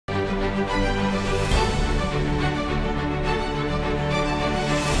Hey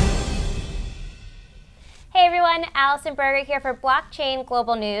everyone, Allison Berger here for Blockchain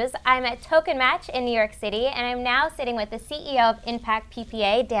Global News. I'm at TokenMatch in New York City, and I'm now sitting with the CEO of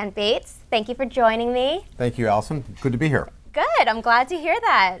ImpactPPA, Dan Bates. Thank you for joining me. Thank you, Allison. Good to be here. Good, I'm glad to hear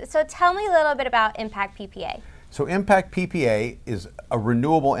that. So tell me a little bit about ImpactPPA. So ImpactPPA is a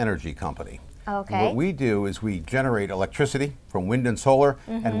renewable energy company. Okay. And what we do is we generate electricity from wind and solar,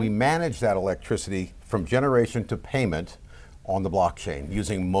 and we manage that electricity from generation to payment on the blockchain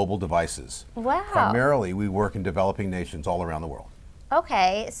using mobile devices. Wow. Primarily, we work in developing nations all around the world.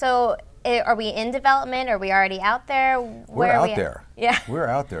 Okay, so are we in development? Are we already out there? We're out there. Yeah. We're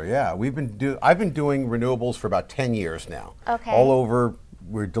out there, yeah. I've been doing renewables for about 10 years now. Okay. All over,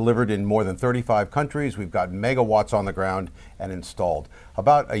 we're delivered in more than 35 countries. We've got megawatts on the ground and installed.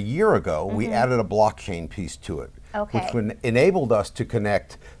 About a year ago, we added a blockchain piece to it, which enabled us to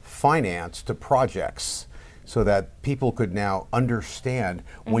connect finance to projects, so that people could now understand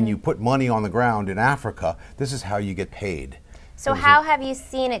when you put money on the ground in Africa, this is how you get paid. So how have you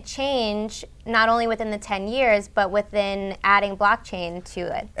seen it change, not only within the 10 years, but within adding blockchain to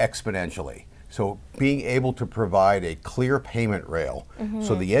it? Exponentially. So being able to provide a clear payment rail,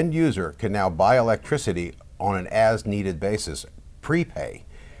 so the end user can now buy electricity on an as-needed basis, prepay,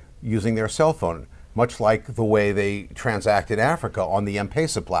 using their cell phone, much like the way they transact in Africa on the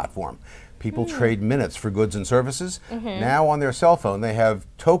M-Pesa platform. People trade minutes for goods and services. Now on their cell phone they have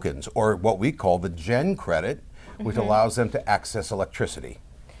tokens, or what we call the Gen credit, which allows them to access electricity.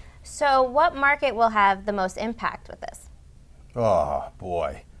 So what market will have the most impact with this? Oh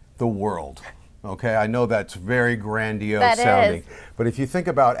boy, the world. Okay, I know that's very grandiose sounding, but if you think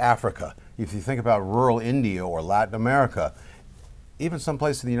about Africa, if you think about rural India or Latin America, even some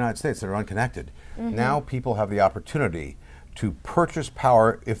places in the United States that are unconnected, now people have the opportunity to purchase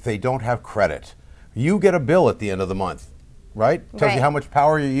power if they don't have credit. You get a bill at the end of the month, right? Tells you how much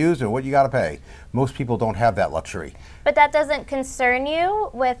power you used and what you got to pay. Most people don't have that luxury. But that doesn't concern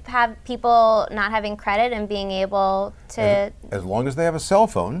you with people not having credit and being able to... As long as they have a cell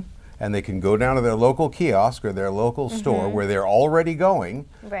phone and they can go down to their local kiosk or their local store where they're already going,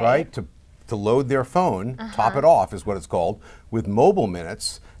 right, to load their phone, top it off is what it's called, with mobile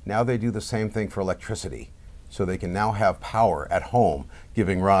minutes. Now they do the same thing for electricity. So they can now have power at home,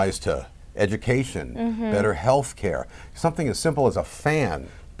 giving rise to education, better health care. Something as simple as a fan,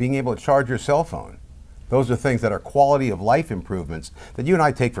 being able to charge your cell phone. Those are things that are quality of life improvements that you and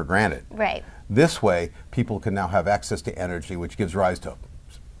I take for granted. Right. This way, people can now have access to energy, which gives rise to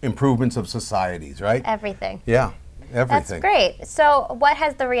improvements of societies, right? Everything. Yeah, everything. That's great. So what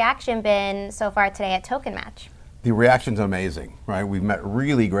has the reaction been so far today at TokenMatch? The reaction's amazing, right? We've met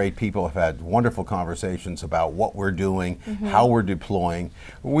really great people, have had wonderful conversations about what we're doing, how we're deploying.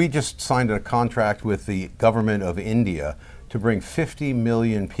 We just signed a contract with the government of India to bring 50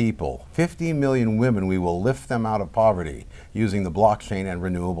 million people, 50 million women. We will lift them out of poverty using the blockchain and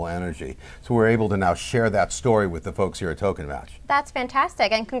renewable energy. So we're able to now share that story with the folks here at TokenMatch. That's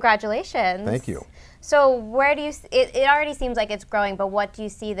fantastic, and congratulations. Thank you. So where do you, it already seems like it's growing, but what do you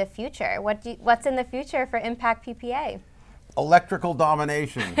see the future? What's in the future for ImpactPPA? Electrical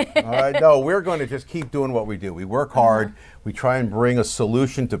domination. All right, no, we're going to just keep doing what we do. We work hard. We try and bring a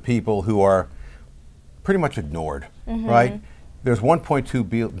solution to people who are pretty much ignored, right? There's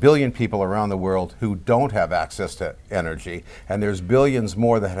 1.2 billion people around the world who don't have access to energy, and there's billions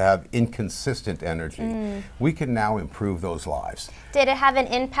more that have inconsistent energy. We can now improve those lives. Did it have an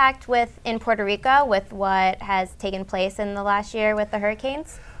impact in Puerto Rico with what has taken place in the last year with the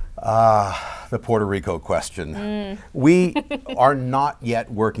hurricanes? The Puerto Rico question. We are not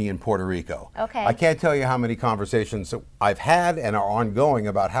yet working in Puerto Rico. Okay. I can't tell you how many conversations I've had and are ongoing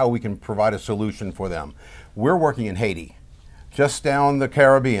about how we can provide a solution for them. We're working in Haiti. Just down the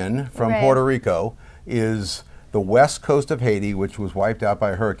Caribbean from Puerto Rico is the west coast of Haiti, which was wiped out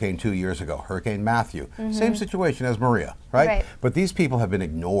by a hurricane 2 years ago, Hurricane Matthew. Same situation as Maria, right? But these people have been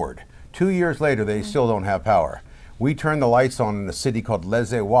ignored. 2 years later, they still don't have power. We turned the lights on in a city called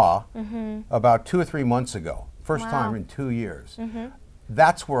Les Ewa about 2 or 3 months ago. First time in 2 years.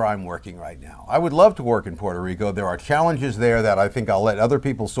 That's where I'm working right now. I would love to work in Puerto Rico. There are challenges there that I think I'll let other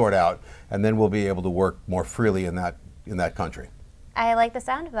people sort out, and then we'll be able to work more freely in that country. I like the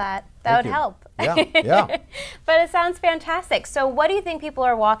sound of that. That would help. Yeah, yeah. But it sounds fantastic. So what do you think people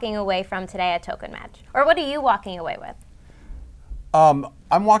are walking away from today at TokenMatch? Or what are you walking away with?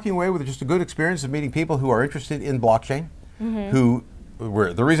 I'm walking away with just a good experience of meeting people who are interested in blockchain,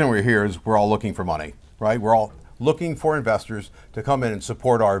 the reason we're here is we're all looking for money, right? looking for investors to come in and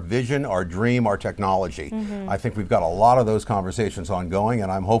support our vision, our dream, our technology. I think we've got a lot of those conversations ongoing,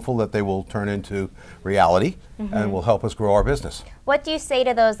 and I'm hopeful that they will turn into reality and will help us grow our business. What do you say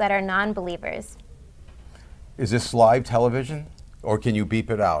to those that are non-believers? Is this live television, or can you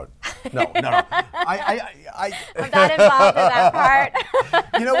beep it out? No. I'm not involved in that part.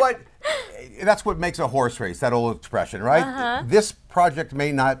 You know what? That's what makes a horse race, that old expression, right? This project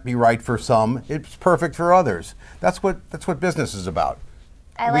may not be right for some. It's perfect for others. That's what business is about.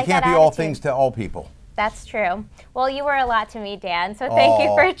 We can't be all things to all people. That's true. Well, you were a lot to me, Dan, so thank you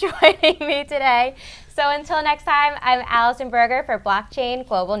for joining me today. So until next time, I'm Allison Berger for Blockchain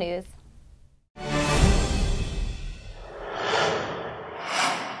Global News.